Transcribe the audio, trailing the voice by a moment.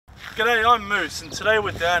G'day, I'm Moose, and today we're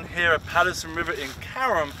down here at Patterson River in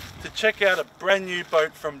Carrum to check out a brand new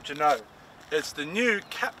boat from Jeanneau. It's the new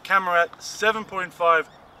Cap Camarat 7.5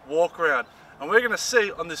 walk around, and we're going to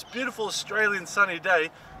see on this beautiful Australian sunny day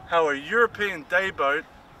how a European day boat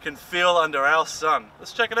can feel under our sun.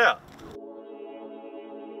 Let's check it out.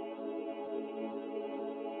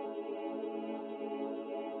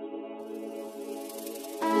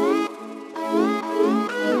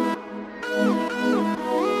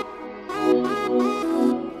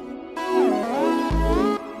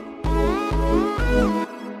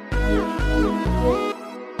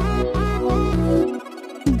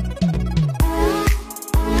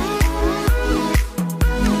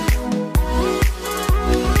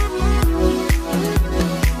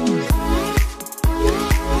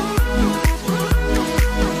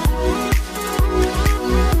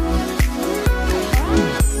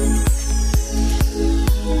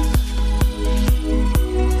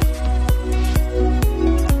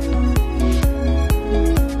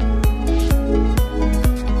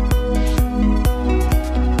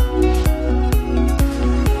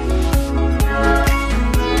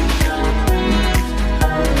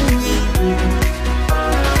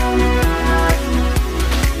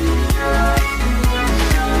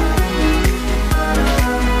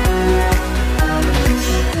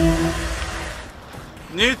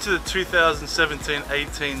 New to the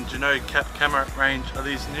 2017-18 Jeanneau Cap Camarat range are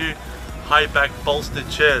these new high back bolstered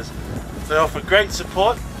chairs. They offer great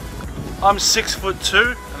support. I'm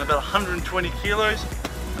 6'2" and about 120 kilos,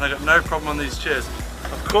 and I got no problem on these chairs.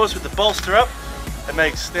 Of course, with the bolster up, it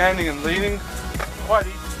makes standing and leaning quite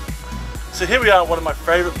easy. So here we are at one of my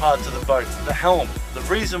favorite parts of the boat, the helm. The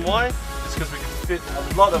reason why is because we can fit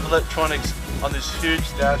a lot of electronics on this huge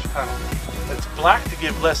dash panel. It's black to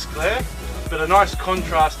give less glare, but a nice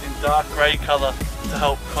contrast in dark grey colour to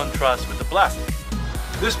help contrast with the black.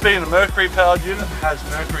 This being a Mercury powered unit, has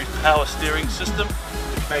Mercury's power steering system,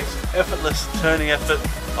 which makes effortless turning effort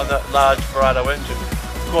on that large Verado engine.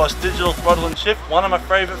 Of course, digital throttle and shift, one of my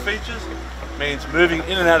favourite features, means moving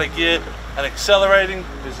in and out of gear and accelerating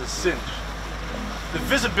is a cinch. The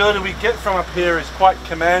visibility we get from up here is quite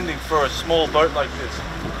commanding for a small boat like this.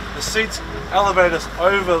 The seats elevate us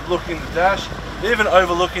overlooking the dash, even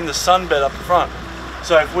overlooking the sunbed up front.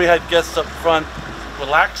 So if we had guests up front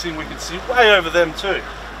relaxing, we could see way over them too.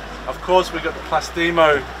 Of course, we've got the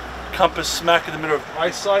Plastimo compass smack in the middle of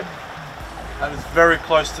eyesight, and it's very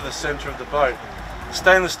close to the center of the boat.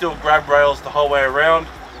 Stainless steel grab rails the whole way around,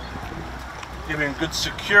 giving good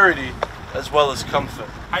security as well as comfort.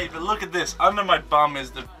 Hey, but look at this. Under my bum is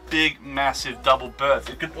the big, massive double berth.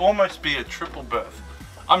 It could almost be a triple berth.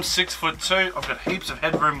 I'm 6'2", I've got heaps of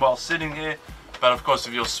headroom while sitting here, but of course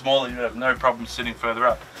if you're smaller you have no problem sitting further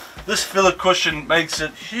up. This filler cushion makes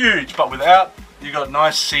it huge, but without, you got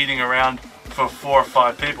nice seating around for 4 or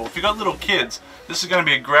 5 people. If you've got little kids, this is going to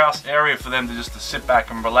be a grouse area for them to just sit back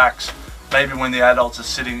and relax, maybe when the adults are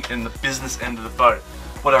sitting in the business end of the boat.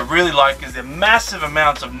 What I really like is the massive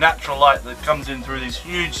amounts of natural light that comes in through these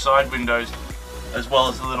huge side windows, as well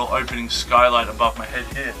as the little opening skylight above my head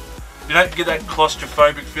here. You don't get that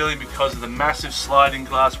claustrophobic feeling because of the massive sliding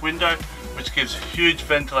glass window, which gives huge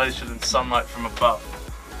ventilation and sunlight from above.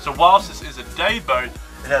 So whilst this is a day boat,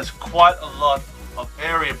 it has quite a lot of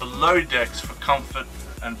area below decks for comfort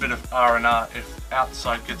and a bit of R&R if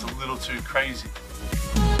outside gets a little too crazy.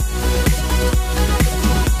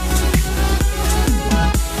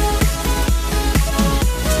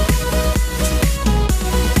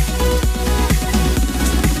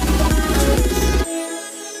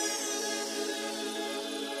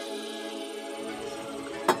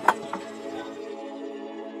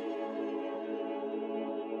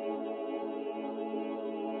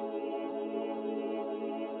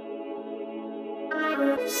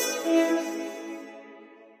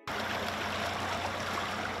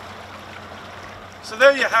 So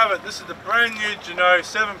there you have it. This is the brand new Jeanneau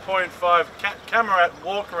 7.5 Cap Camarat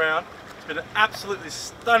walk around. It's been an absolutely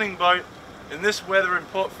stunning boat. In this weather in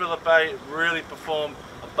Port Phillip Bay, it really performed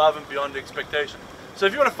above and beyond expectation. So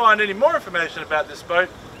if you want to find any more information about this boat,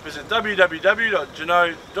 visit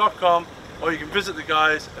www.jeanneau.com, or you can visit the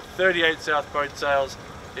guys at 38 South Boat Sales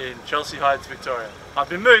in Chelsea Heights, Victoria. I've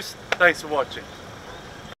been Moose. Thanks for watching.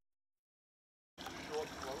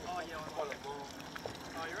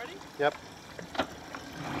 Are you ready? Yep.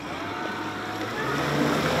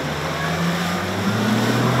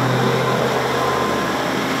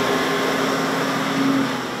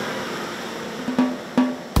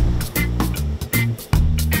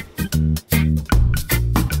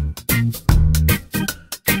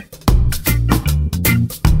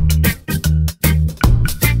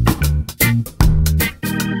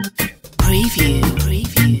 review.